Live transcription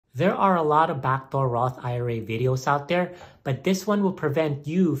There are a lot of backdoor Roth IRA videos out there, but this one will prevent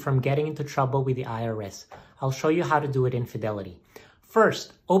you from getting into trouble with the IRS. I'll show you how to do it in Fidelity.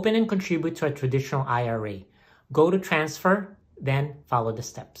 First, open and contribute to a traditional IRA. Go to transfer, then follow the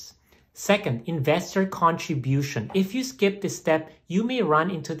steps. Second, investor contribution. If you skip this step, you may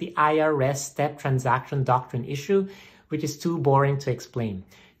run into the IRS step transaction doctrine issue, which is too boring to explain.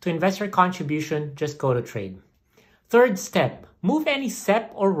 To investor contribution, just go to trade. Third step, move any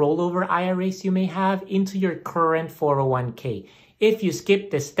SEP or rollover IRAs you may have into your current 401k. If you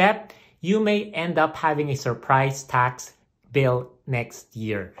skip this step, you may end up having a surprise tax bill next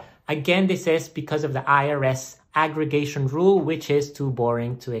year. Again, this is because of the IRS aggregation rule, which is too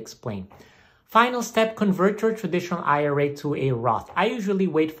boring to explain. Final step, convert your traditional IRA to a Roth. I usually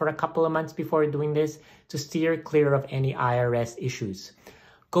wait for a couple of months before doing this to steer clear of any IRS issues.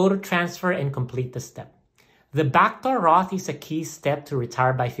 Go to transfer and complete the step. The backdoor Roth is a key step to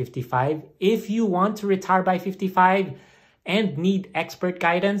retire by 55. If you want to retire by 55 and need expert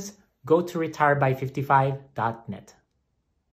guidance, go to retireby55.net.